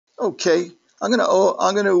Okay, I'm gonna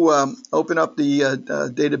open up the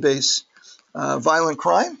database violent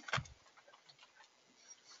crime.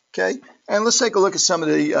 Okay, and let's take a look at some of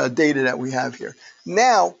the data that we have here.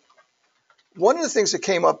 Now, one of the things that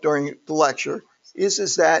came up during the lecture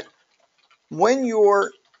is that when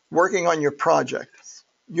you're working on your project,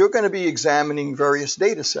 you're going to be examining various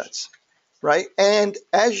data sets, right? And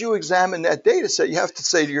as you examine that data set, you have to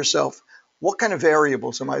say to yourself, what kind of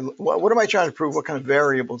variables what am I trying to prove? What kind of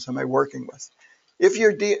variables am I working with? If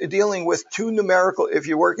you're dealing with if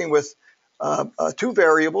you're working with two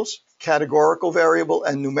variables, categorical variable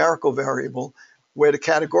and numerical variable, where the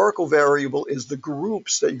categorical variable is the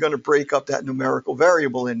groups that you're going to break up that numerical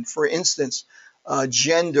variable in. For instance,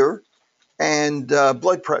 gender and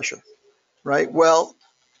blood pressure, right? Well,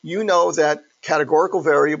 you know that categorical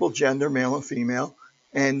variable, gender, male and female,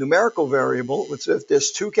 and numerical variable, if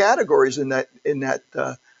there's two categories in that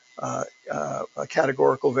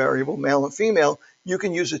categorical variable, male and female, you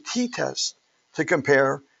can use a t-test to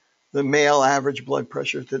compare the male average blood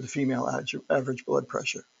pressure to the female average blood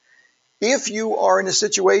pressure. If you are in a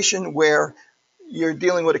situation where you're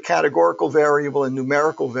dealing with a categorical variable and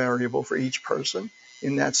numerical variable for each person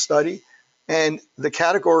in that study, and the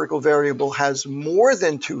categorical variable has more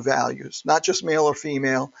than two values, not just male or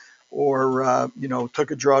female, or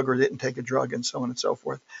took a drug or didn't take a drug, and so on and so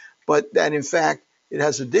forth, but that in fact it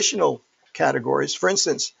has additional categories. For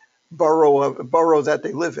instance, borough that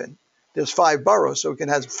they live in. There's 5 boroughs, so it can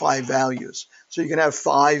have 5 values. So you can have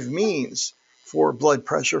 5 means for blood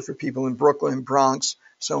pressure for people in Brooklyn, Bronx,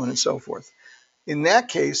 so on and so forth. In that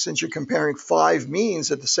case, since you're comparing 5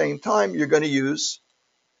 means at the same time, you're going to use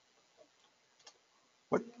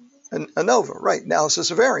ANOVA, right?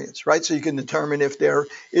 Analysis of variance, right? So you can determine if there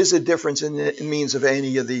is a difference in the means of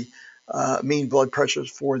any of the mean blood pressures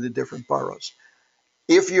for the different boroughs.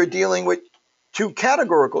 If you're dealing with two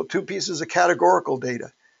pieces of categorical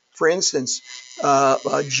data, for instance,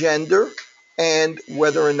 gender and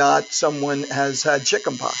whether or not someone has had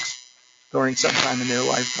chickenpox during some time in their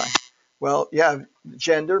lifetime. Well, you have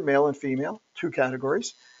gender, male and female, 2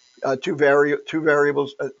 categories. Two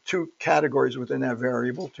variables, 2 categories within that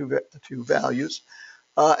variable, two values.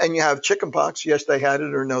 And you have chickenpox, yes, they had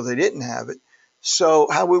it, or no, they didn't have it. So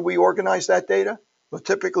how would we organize that data? Well,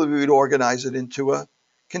 typically we would organize it into a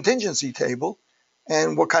contingency table.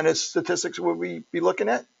 And what kind of statistics would we be looking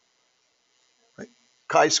at? Right?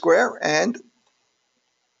 Chi-square and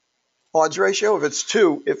odds ratio. If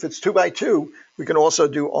it's 2 by 2, we can also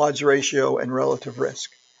do odds ratio and relative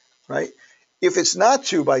risk, right? If it's not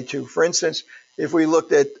 2 by 2, for instance, if we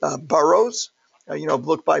looked at boroughs,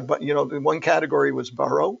 the one category was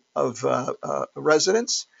borough of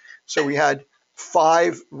residents. So we had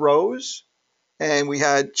 5 rows, and we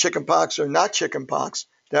had chickenpox or not chickenpox.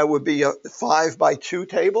 That would be a 5 by 2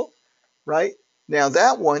 table, right? Now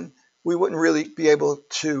that one, we wouldn't really be able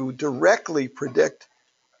to directly predict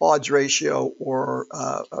odds ratio or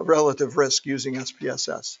relative risk using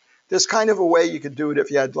SPSS. There's kind of a way you could do it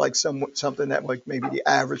if you had like something that like maybe the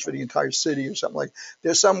average for the entire city or something like.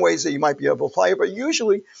 There's some ways that you might be able to apply it, but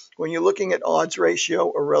usually when you're looking at odds ratio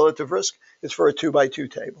or relative risk, it's for a 2 by 2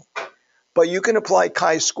 table. But you can apply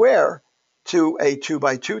chi-square to a 2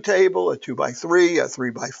 by 2 table, a 2 by 3, a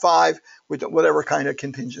 3 by 5, with whatever kind of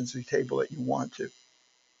contingency table that you want to.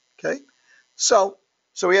 Okay, so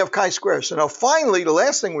we have chi-square. So now finally, the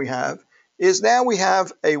last thing we have is now we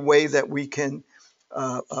have a way that we can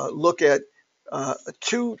look at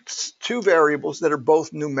two variables that are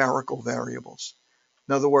both numerical variables.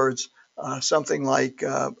 In other words, something like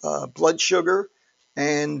blood sugar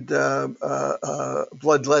and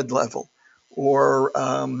blood lead level, or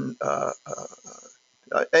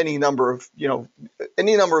any number of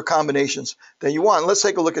combinations that you want. Let's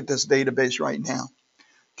take a look at this database right now.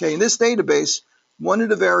 Okay, in this database, one of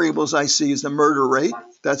the variables I see is the murder rate.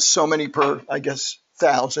 That's so many per, I guess,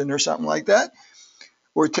 1,000 or something like that,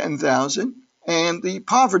 or 10,000. And the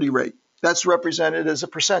poverty rate, that's represented as a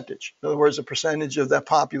percentage. In other words, a percentage of that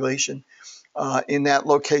population in that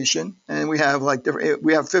location. And we have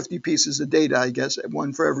we have 50 pieces of data, I guess,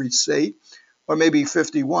 one for every state, or maybe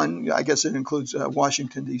 51. I guess it includes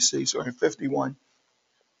Washington, D.C., so 51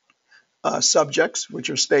 subjects, which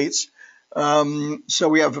are states. So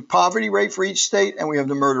we have a poverty rate for each state, and we have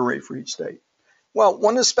the murder rate for each state. Well,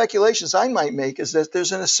 one of the speculations I might make is that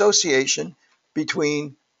there's an association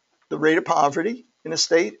between the rate of poverty in a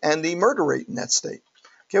state and the murder rate in that state.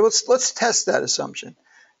 Okay, let's test that assumption.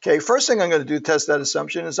 Okay, first thing I'm going to do to test that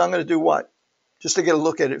assumption is I'm going to do what? Just to get a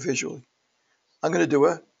look at it visually. I'm going to do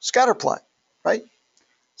a scatter plot, right?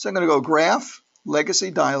 So I'm going to go graph,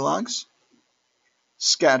 legacy dialogues,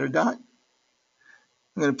 scatter dot.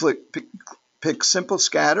 I'm going to pick simple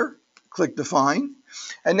scatter, click define.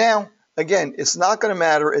 And now, again, it's not going to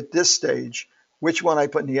matter at this stage which one I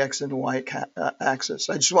put in the X and the Y axis.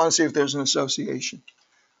 I just want to see if there's an association.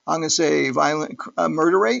 I'm going to say violent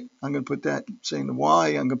murder rate. I'm going to put that, say, in the Y.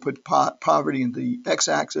 I'm going to put poverty in the X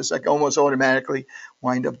axis. I can almost automatically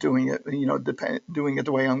wind up doing it, doing it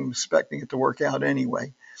the way I'm expecting it to work out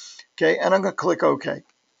anyway. Okay, and I'm going to click OK. I'm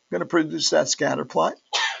going to produce that scatter plot.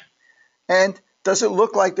 And does it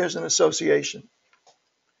look like there's an association?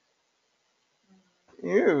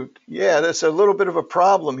 Yeah, that's a little bit of a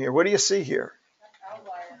problem here. What do you see here?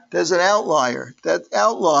 There's an outlier. That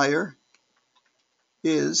outlier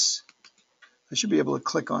is, I should be able to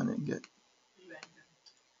click on it and get,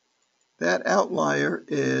 that outlier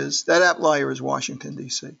is Washington,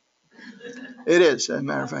 D.C. It is, as a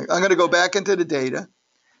matter of fact. I'm going to go back into the data.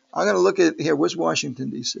 I'm going to look at here, where's Washington,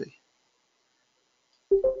 D.C.?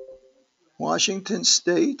 Washington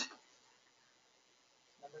State,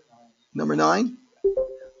 number 9.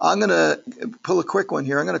 I'm going to pull a quick one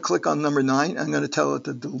here. I'm going to click on number 9. I'm going to tell it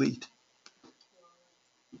to delete.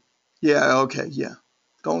 Yeah, okay, yeah.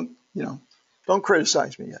 Don't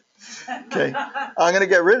criticize me yet. Okay, I'm going to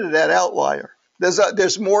get rid of that outlier.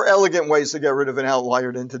 There's more elegant ways to get rid of an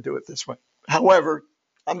outlier than to do it this way. However,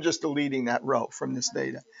 I'm just deleting that row from this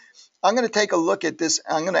data. I'm going to take a look at this.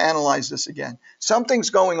 I'm going to analyze this again. Something's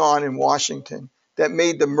going on in Washington that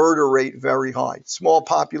made the murder rate very high. Small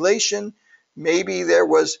population. Maybe there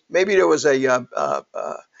was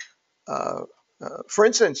for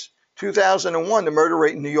instance, 2001, the murder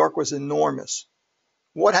rate in New York was enormous.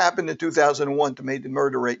 What happened in 2001 to make the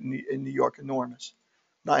murder rate in New York enormous?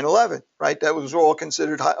 9/11, right? That was all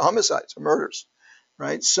considered homicides or murders,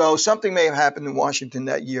 right? So something may have happened in Washington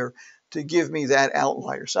that year to give me that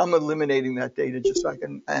outlier. So I'm eliminating that data just so I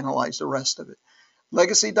can analyze the rest of it.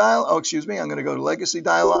 Legacy dialog, oh, excuse me, I'm going to go to legacy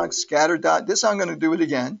dialog, scatter dot. This I'm going to do it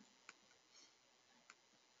again.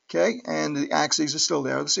 Okay, and the axes are still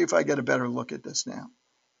there. Let's see if I get a better look at this now.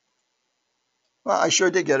 Well, I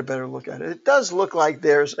sure did get a better look at it. It does look like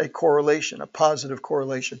there's a correlation, a positive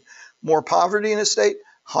correlation. More poverty in a state,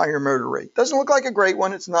 higher murder rate. Doesn't look like a great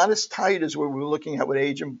one. It's not as tight as what we were looking at with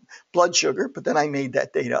age and blood sugar, but then I made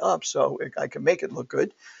that data up so I can make it look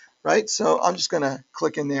good, right? So I'm just going to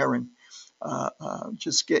click in there and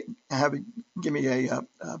just give me a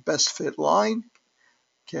best fit line.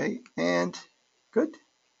 Okay, and good.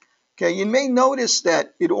 Okay, you may notice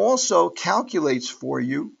that it also calculates for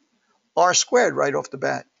you R squared right off the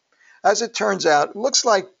bat. As it turns out, it looks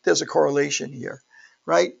like there's a correlation here,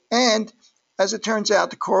 right? And as it turns out,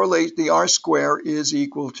 the R square is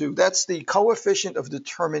equal to, that's the coefficient of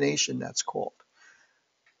determination, that's called.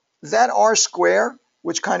 That R square,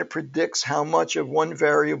 which kind of predicts how much of one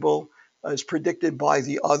variable is predicted by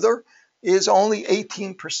the other, is only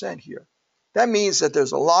 18% here. That means that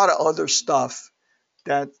there's a lot of other stuff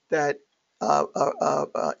that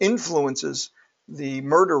influences the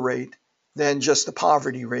murder rate than just the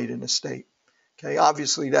poverty rate in a state. Okay,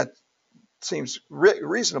 obviously that seems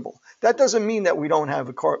reasonable. That doesn't mean that we don't have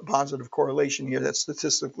a positive correlation here that's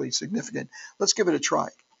statistically significant. Let's give it a try.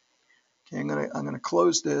 Okay, I'm gonna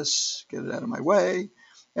close this, get it out of my way,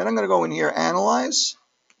 and I'm gonna go in here, analyze.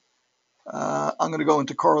 I'm gonna go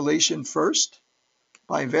into correlation first,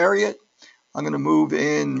 bivariate. I'm gonna move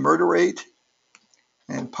in murder rate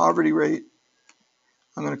and poverty rate.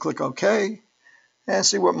 I'm gonna click OK and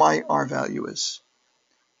see what my R value is.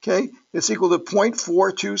 Okay, it's equal to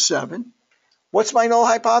 0.427. What's my null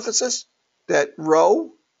hypothesis? That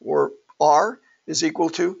rho, or R, is equal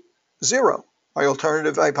to 0. My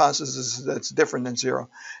alternative hypothesis is that's different than 0.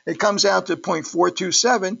 It comes out to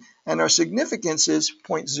 0.427, and our significance is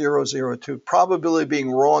 0.002. Probability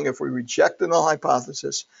being wrong if we reject the null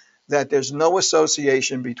hypothesis that there's no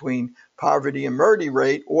association between poverty and murder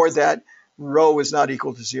rate, or that rho is not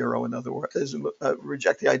equal to 0. In other words,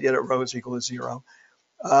 reject the idea that rho is equal to 0.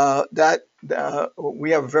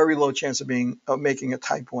 We have a very low chance of making a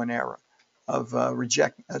type 1 error of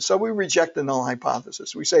so we reject the null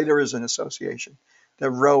hypothesis. We say there is an association, that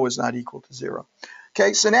rho is not equal to 0.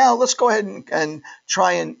 Okay, so now let's go ahead and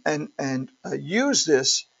try and use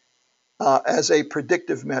this as a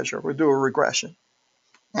predictive measure. We'll do a regression.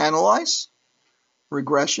 Analyze,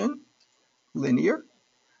 regression, linear.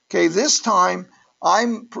 Okay, this time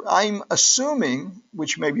I'm assuming,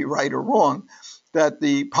 which may be right or wrong, that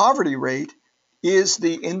the poverty rate is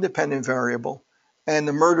the independent variable and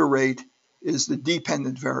the murder rate is the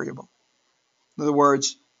dependent variable. In other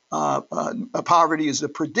words, poverty is the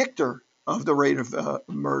predictor of the rate of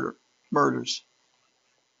murders.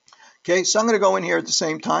 Okay, so I'm going to go in here at the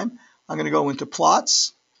same time. I'm going to go into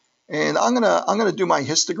plots, And I'm gonna do my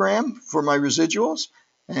histogram for my residuals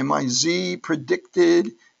and my Z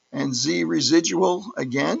predicted and Z residual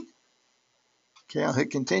again. Okay, I'll hit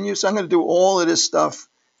continue. So I'm going to do all of this stuff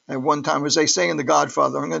at one time. As they say in The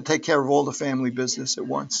Godfather, I'm going to take care of all the family business at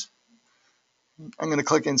once. I'm going to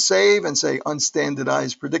click and save and say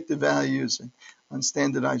unstandardized predicted values and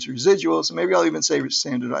unstandardized residuals. Maybe I'll even say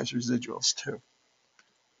standardized residuals too.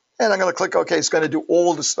 And I'm going to click OK. It's going to do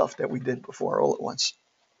all the stuff that we did before all at once.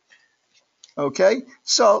 Okay,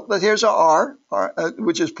 so here's our R,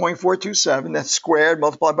 which is 0.427. That's squared,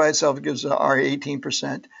 multiplied by itself, gives our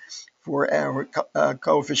 18%. For our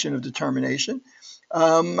coefficient of determination.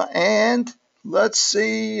 And let's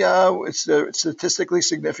see, it's a statistically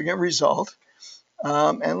significant result.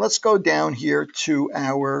 And let's go down here to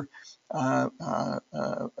our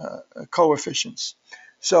coefficients.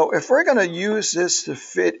 So if we're going to use this to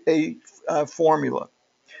fit a formula,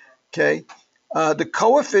 okay, the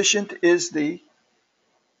coefficient is the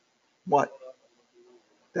what?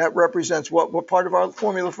 That represents what part of our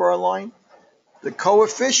formula for our line? The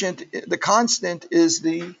coefficient, the constant is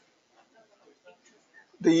the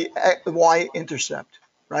y-intercept,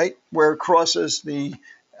 right? Where it crosses the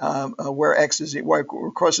where x is where it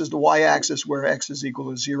crosses the y-axis where x is equal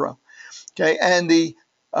to 0. Okay, and the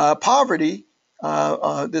poverty,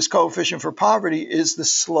 this coefficient for poverty is the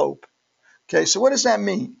slope. Okay, so what does that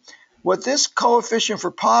mean? What this coefficient for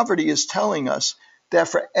poverty is telling us that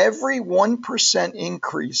for every 1%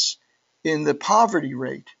 increase in the poverty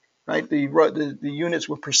rate, right? The units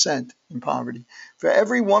were percent in poverty. For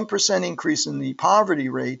every 1% increase in the poverty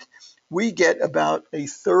rate, we get about a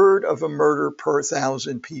third of a murder per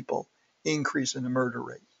 1,000 people increase in the murder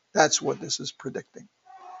rate. That's what this is predicting.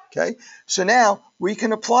 Okay, so now we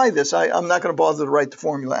can apply this. I'm not going to bother to write the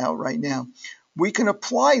formula out right now. We can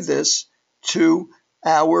apply this to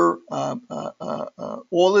our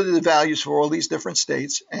all of the values for all these different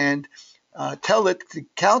states and tell it to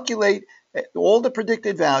calculate all the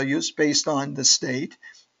predicted values based on the state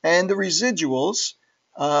and the residuals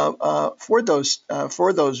for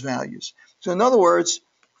those values. So in other words,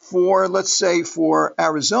 let's say for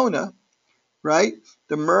Arizona, right,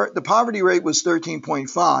 the poverty rate was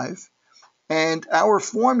 13.5, and our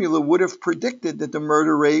formula would have predicted that the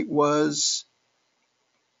murder rate was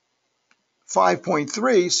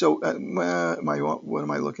 5.3. So what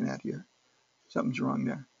am I looking at here? Something's wrong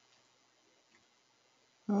there.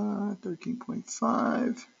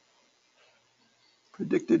 13.5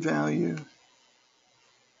 predicted value.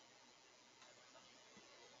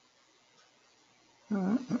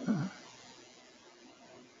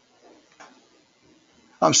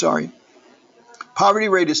 I'm sorry. Poverty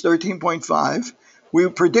rate is 13.5. We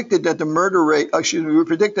predicted that the murder rate, we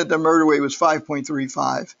predicted the murder rate was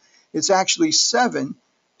 5.35. It's actually 7.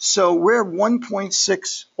 So we're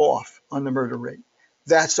 1.6 off on the murder rate.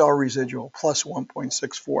 That's our residual, plus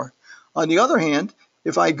 1.64. On the other hand,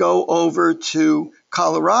 if I go over to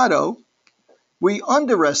Colorado, we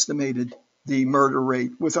underestimated the murder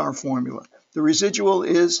rate with our formula. The residual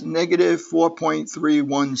is negative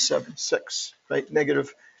 4.3176, right?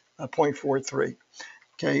 Negative 0.43.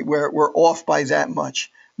 Okay, we're off by that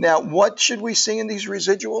much. Now, what should we see in these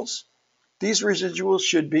residuals? These residuals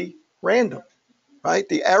should be random, right?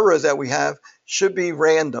 The error that we have should be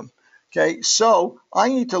random. Okay, so I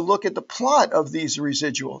need to look at the plot of these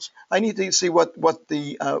residuals. I need to see whether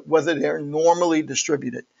they're normally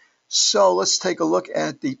distributed. So let's take a look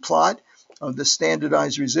at the plot of the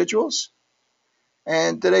standardized residuals.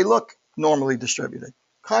 And do they look normally distributed?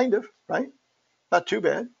 Kind of, right? Not too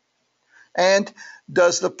bad. And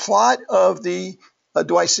does the plot of the,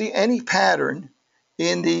 do I see any pattern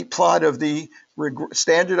in the plot of the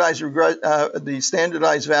standardized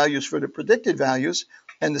values for the predicted values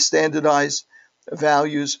and the standardized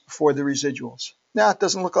values for the residuals? Now, it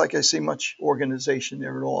doesn't look like I see much organization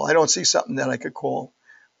there at all. I don't see something that I could call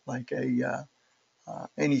like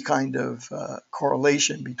any kind of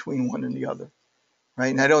correlation between one and the other,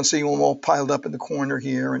 right? And I don't see them all piled up in the corner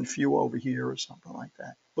here and few over here or something like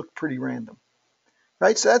that. Look pretty random,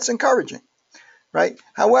 right? So that's encouraging, right?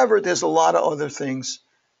 However, there's a lot of other things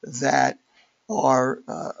that are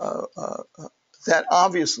that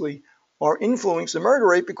obviously are influencing the murder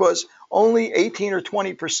rate because only 18 or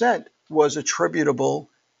 20% was attributable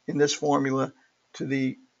in this formula to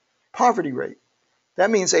the poverty rate. That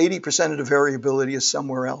means 80% of the variability is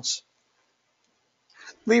somewhere else.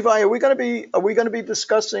 Levi, are we going to be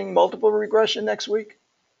discussing multiple regression next week?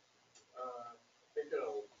 I think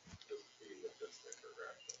it'll just be logistic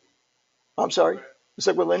regression. I'm sorry. Is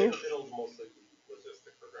that what linear? It'll mostly be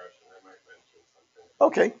logistic regression. I might mention something.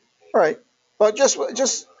 Okay. All right. Well,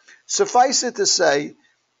 just suffice it to say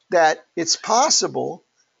that it's possible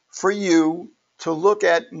for you to look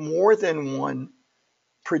at more than one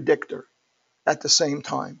predictor at the same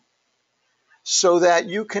time, so that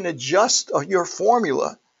you can adjust your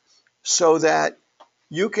formula so that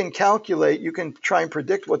you can calculate, you can try and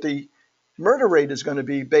predict what the murder rate is going to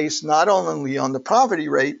be based not only on the poverty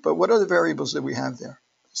rate, but what other variables that we have there.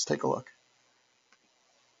 Let's take a look.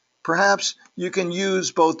 Perhaps you can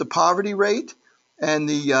use both the poverty rate and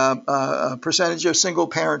the percentage of single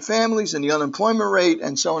parent families and the unemployment rate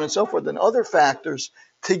and so on and so forth and other factors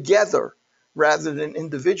together rather than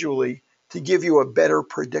individually to give you a better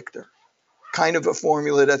predictor. Kind of a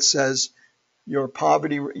formula that says your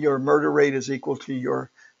murder rate is equal to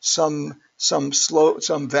your some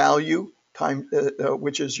value time,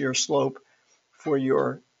 which is your slope for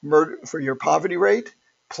your poverty rate,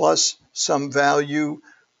 plus some value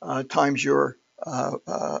times your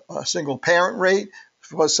single parent rate,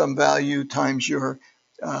 plus some value times your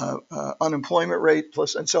unemployment rate,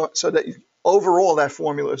 plus and so that overall that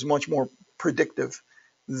formula is much more predictive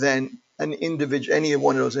than any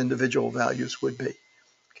one of those individual values would be.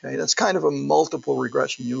 Okay, that's kind of a multiple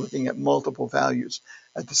regression. You're looking at multiple values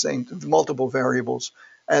at the same, multiple variables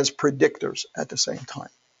as predictors at the same time.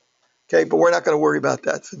 Okay, but we're not going to worry about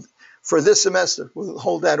that for this semester. We'll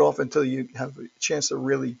hold that off until you have a chance to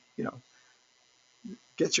really,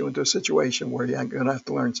 get you into a situation where you're going to have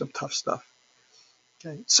to learn some tough stuff.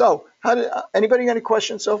 Okay, so anybody got any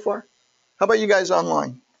questions so far? How about you guys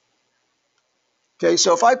online? Okay,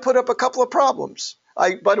 so if I put up a couple of problems,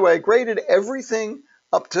 by the way, I graded everything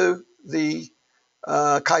up to the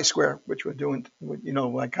chi-square, which we're doing,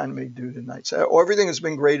 I kind of may do tonight. So everything has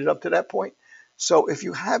been graded up to that point. So if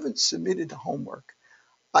you haven't submitted the homework,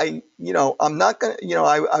 I'm not going to,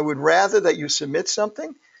 I would rather that you submit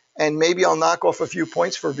something, and maybe I'll knock off a few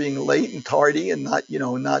points for being late and tardy and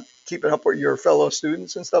not keeping up with your fellow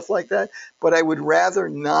students and stuff like that. But I would rather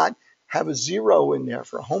not have a 0 in there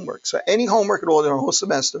for homework. So any homework at all during the whole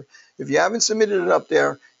semester, if you haven't submitted it up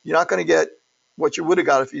there, you're not going to get what you would have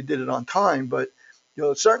got if you did it on time, but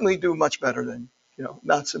you'll certainly do much better than,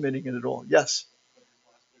 not submitting it at all. Yes?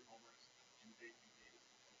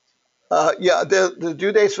 The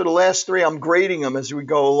due dates for the last 3, I'm grading them as we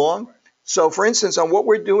go along. So for instance, on what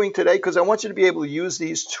we're doing today, because I want you to be able to use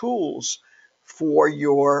these tools for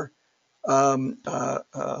your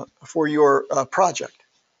project.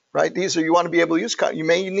 Right? You want to be able to use, you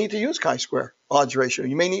may need to use chi-square odds ratio.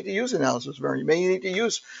 You may need to use analysis variance. You may need to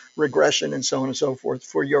use regression and so on and so forth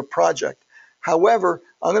for your project. However,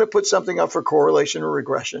 I'm going to put something up for correlation or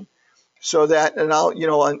regression so that, and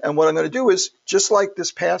what I'm going to do is, just like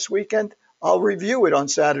this past weekend, I'll review it on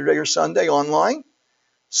Saturday or Sunday online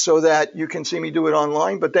so that you can see me do it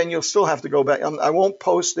online, but then you'll still have to go back. I won't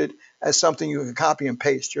post it as something you can copy and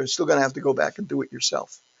paste. You're still going to have to go back and do it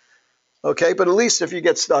yourself. Okay, but at least if you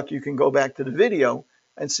get stuck, you can go back to the video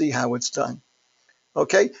and see how it's done.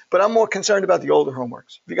 Okay, but I'm more concerned about the older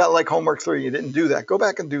homeworks. If you got like homework 3, you didn't do that, go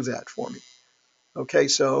back and do that for me. Okay,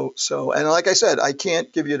 so and like I said, I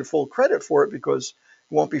can't give you the full credit for it because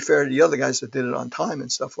it won't be fair to the other guys that did it on time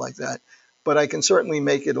and stuff like that. But I can certainly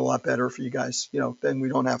make it a lot better for you guys. Then we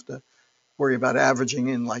don't have to worry about averaging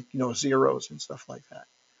in like zeros and stuff like that.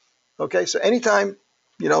 Okay, so anytime.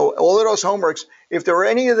 All of those homeworks, if there are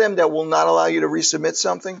any of them that will not allow you to resubmit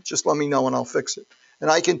something, just let me know and I'll fix it.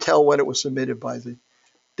 And I can tell when it was submitted by the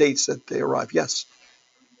dates that they arrive. Yes?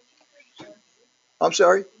 I'm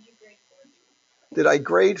sorry? Did I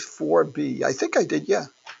grade 4B? I think I did, yeah.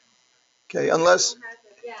 Okay, unless...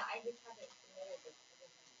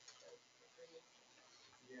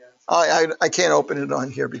 I can't open it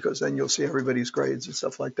on here because then you'll see everybody's grades and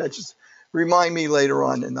stuff like that. Just remind me later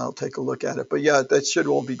on and I'll take a look at it. But yeah, that should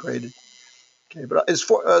all be graded. Okay, but is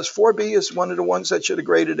 4B is one of the ones that should have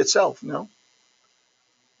graded itself, no?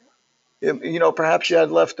 Perhaps you had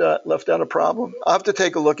left out a problem. I'll have to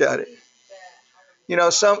take a look at it.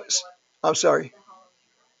 I'm sorry.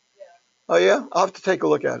 Oh yeah, I'll have to take a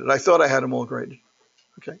look at it. I thought I had them all graded.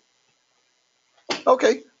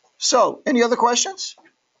 Okay. So, any other questions?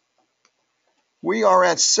 We are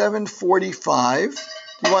at 7:45.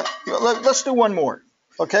 Let's do one more.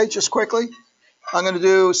 Okay, just quickly. I'm going to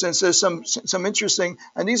do, since there's some interesting,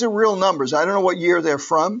 and these are real numbers. I don't know what year they're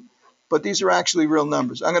from, but these are actually real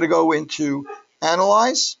numbers. I'm going to go into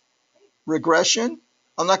analyze, regression.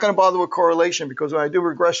 I'm not going to bother with correlation because when I do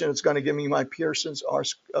regression, it's going to give me my Pearson's R.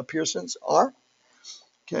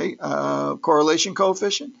 Okay, correlation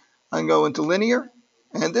coefficient. I can go into linear,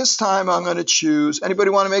 and this time I'm going to choose. Anybody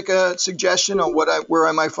want to make a suggestion on where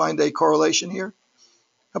I might find a correlation here?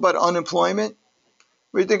 How about unemployment?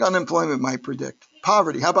 What do you think unemployment might predict?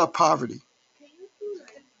 Poverty. How about poverty?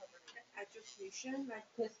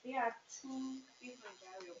 Because there are two different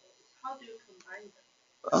variables. How do you combine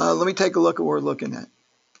them? Let me take a look at what we're looking at.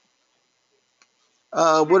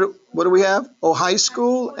 What do we have? Oh, high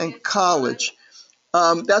school and college.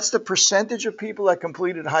 That's the percentage of people that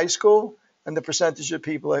completed high school and the percentage of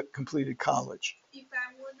people that completed college. If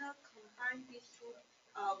I want to combine these two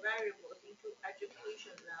variables into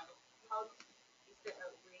education level, how is there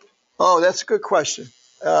a way? Oh, that's a good question.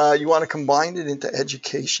 You want to combine it into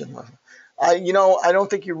education level. I don't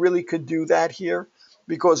think you really could do that here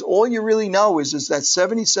because all you really know is that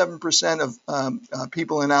 77% of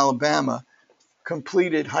people in Alabama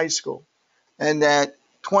completed high school and that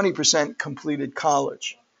 20% completed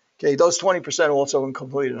college. Okay, those 20% also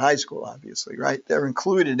completed high school, obviously, right? They're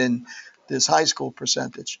included in this high school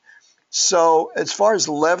percentage. So as far as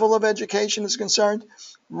level of education is concerned,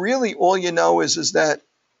 really all you know is that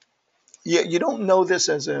you don't know this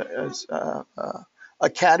as a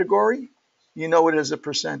category. You know it as a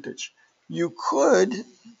percentage. You could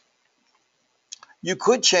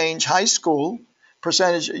change high school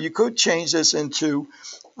percentage. You could change this into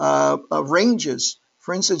ranges.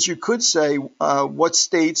 For instance, you could say what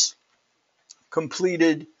states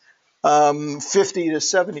completed 50 to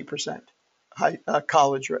 70%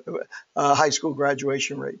 college high school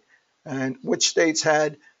graduation rate, and which states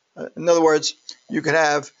had. In other words, you could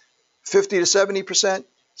have 50 to 70%,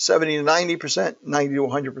 70 to 90%, 90 to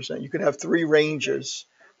 100%. You could have three ranges.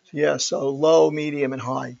 Yeah, so low, medium, and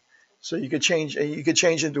high. So you could change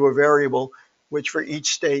into a variable, which for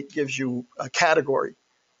each state gives you a category,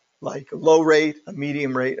 like a low rate, a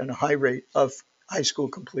medium rate, and a high rate of high school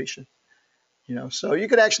completion. So you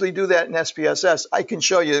could actually do that in SPSS. I can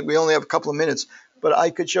show you. We only have a couple of minutes, but I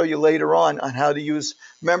could show you later on how to use.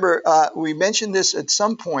 Remember, we mentioned this at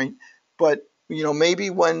some point, but maybe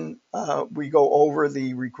when we go over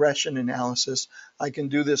the regression analysis, I can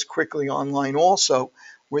do this quickly online also.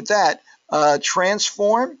 With that,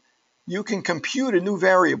 transform, you can compute a new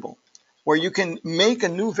variable, or you can make a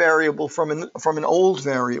new variable from an old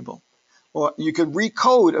variable, or you could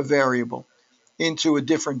recode a variable into a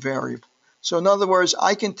different variable. So in other words,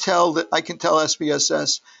 I can tell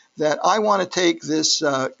SPSS that I want to take this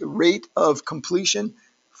rate of completion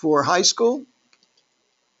for high school,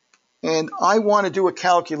 and I want to do a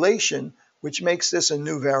calculation which makes this a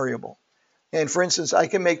new variable. And for instance, I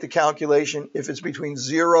can make the calculation if it's between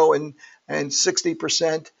 0 and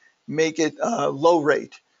 60%, make it low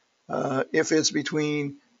rate. If it's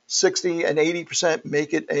between 60 and 80%,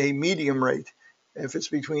 make it a medium rate. If it's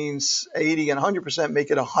between 80 and 100%,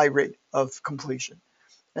 make it a high rate of completion.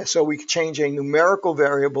 And so we can change a numerical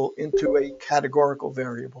variable into a categorical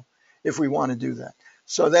variable if we want to do that.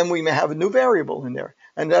 So then we may have a new variable in there.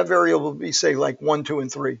 And that variable will be, say, like 1, 2,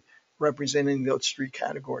 and 3, representing those three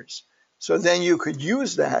categories. So then you could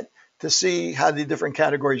use that to see how the different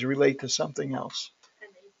categories relate to something else.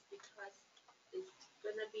 And it's because it's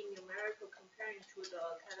going to be numerical comparing to the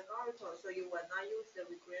categorical, so you will not use the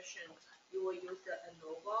regression, you will use the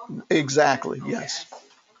ANOVA? Exactly, yes.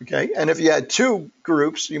 Okay, and if you had two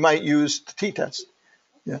groups, you might use the t-test.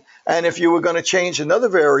 Yeah. And if you were going to change another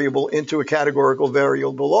variable into a categorical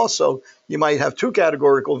variable also, you might have two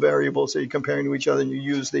categorical variables that you're comparing to each other, and you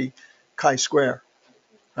use the chi-square,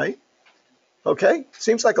 right? Okay,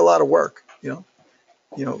 seems like a lot of work,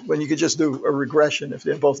 when you could just do a regression if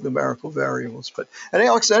they're both numerical variables. But at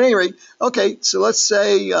any rate, okay, so let's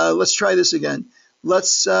say, let's try this again.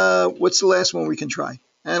 What's the last one we can try?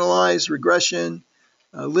 Analyze, regression,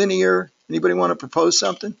 linear. Anybody want to propose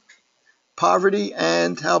something? Poverty,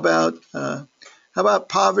 and how about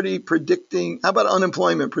poverty predicting, how about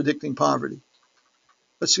unemployment predicting poverty?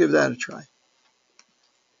 Let's give that a try.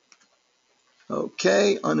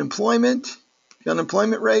 Okay, the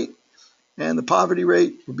unemployment rate, and the poverty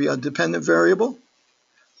rate will be a dependent variable.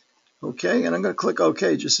 Okay, and I'm going to click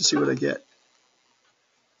OK just to see what I get.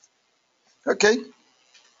 Okay,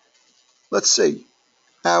 let's see.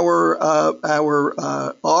 Our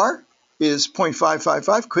R is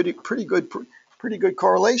 0.555, pretty good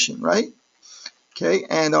correlation, right? Okay,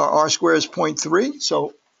 and our R square is 0.3,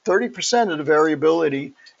 so 30% of the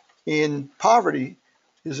variability in poverty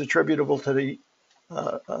is attributable to the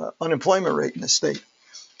unemployment rate in the state.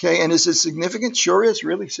 Okay, and is it significant? Sure is,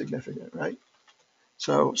 really significant, right?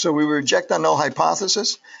 So we reject our null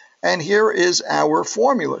hypothesis, and here is our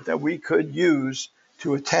formula that we could use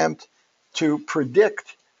to attempt to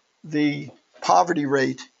predict the poverty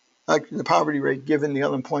rate given the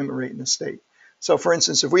unemployment rate in the state. So, for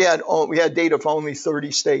instance, if we had data for only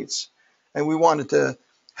 30 states, and we wanted to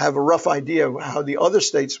have a rough idea of how the other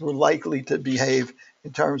states were likely to behave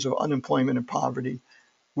in terms of unemployment and poverty,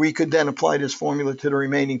 we could then apply this formula to the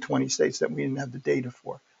remaining 20 states that we didn't have the data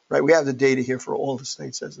for, right? We have the data here for all the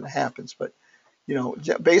states as it happens, but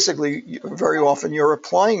basically, very often you're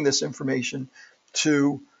applying this information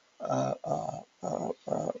to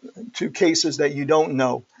cases that you don't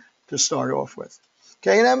know to start off with.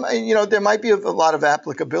 Okay, and there might be a lot of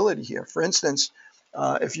applicability here. For instance,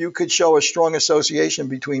 if you could show a strong association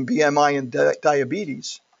between BMI and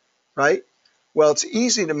diabetes, right? Well, it's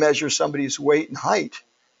easy to measure somebody's weight and height.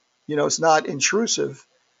 It's not intrusive.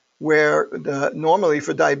 Where normally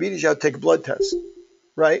for diabetes you have to take a blood test,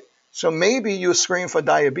 right? So maybe you screen for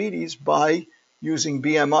diabetes by using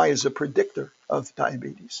BMI as a predictor of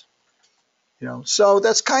diabetes. So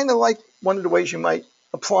that's kind of like one of the ways you might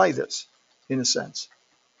apply this, in a sense.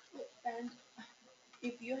 And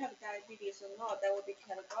if you have diabetes or not, that would be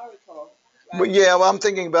categorical, But right? yeah, well, I'm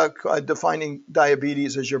thinking about defining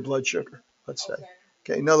diabetes as your blood sugar, let's say.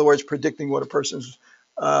 Okay. In other words, predicting what a person's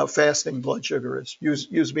fasting blood sugar is. Use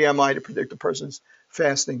BMI to predict a person's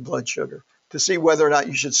fasting blood sugar to see whether or not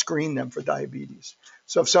you should screen them for diabetes.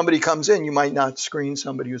 So if somebody comes in, you might not screen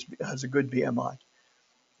somebody who has a good BMI.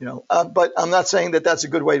 But I'm not saying that that's a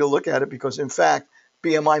good way to look at it, because in fact,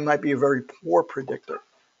 BMI might be a very poor predictor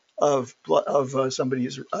of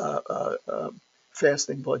somebody's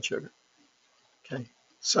fasting blood sugar. Okay,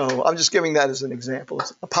 so I'm just giving that as an example,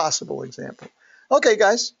 as a possible example. Okay,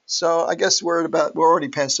 guys. So I guess we're already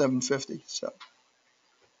past 7:50. So,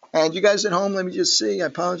 and you guys at home, let me just see. I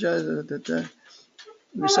apologize that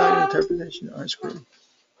reciting interpretation are screwed.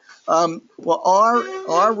 Well,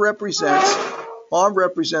 R represents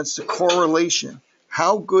the correlation,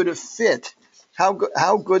 how good a fit,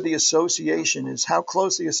 how good the association is, how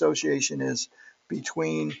close the association is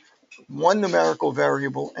between one numerical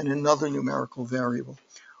variable and another numerical variable.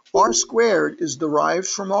 R squared is derived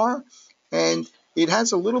from R, and it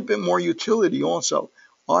has a little bit more utility also.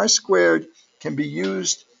 R squared can be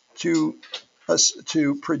used to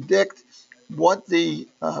predict what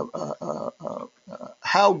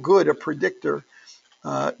how good a predictor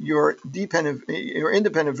your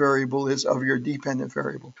independent variable is of your dependent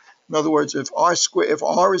variable. In other words, if R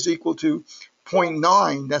is equal to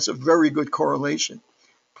 0.9, that's a very good correlation.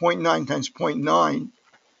 0.9 times 0.9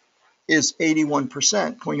 is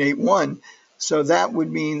 81%, 0.81. So that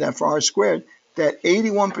would mean that for R squared, that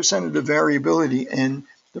 81% of the variability in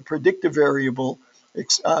the predictive variable,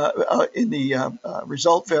 in the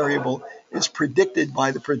result variable, is predicted by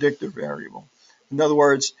the predictive variable. In other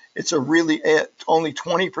words, it's only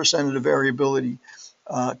 20% of the variability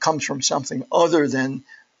comes from something other than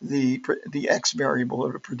the x variable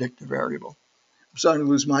or the predictive variable. I'm starting to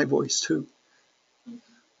lose my voice too.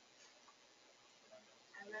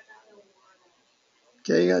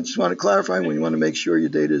 Okay, I just want to clarify, when you want to make sure your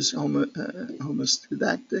data is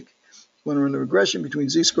homoscedastic, you want to run a regression between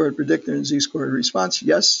z-squared predictor and z-squared response,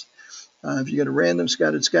 yes. If you get a random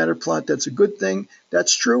scatter plot, that's a good thing.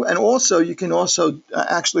 That's true. And also, you can also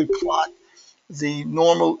actually plot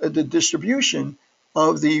the distribution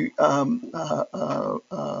of the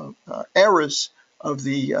errors of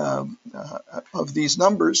these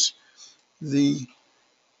numbers, the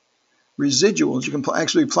residuals. You can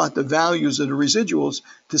actually plot the values of the residuals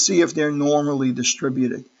to see if they're normally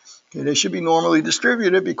distributed. Okay, they should be normally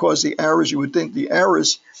distributed because the errors, you would think the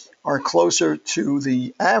errors are closer to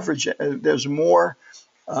the average. There's more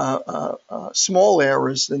small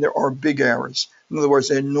errors than there are big errors. In other words,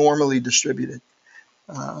 they're normally distributed,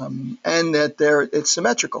 and that it's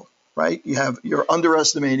symmetrical, right? You're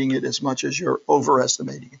underestimating it as much as you're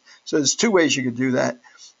overestimating it. So there's two ways you could do that.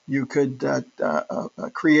 You could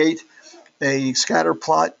create a scatter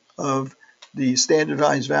plot of the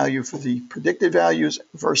standardized value for the predicted values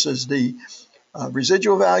versus the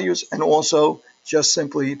residual values, and also just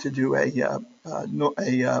simply to do a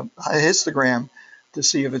histogram to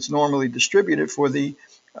see if it's normally distributed for the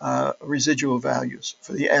residual values,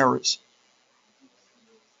 for the errors.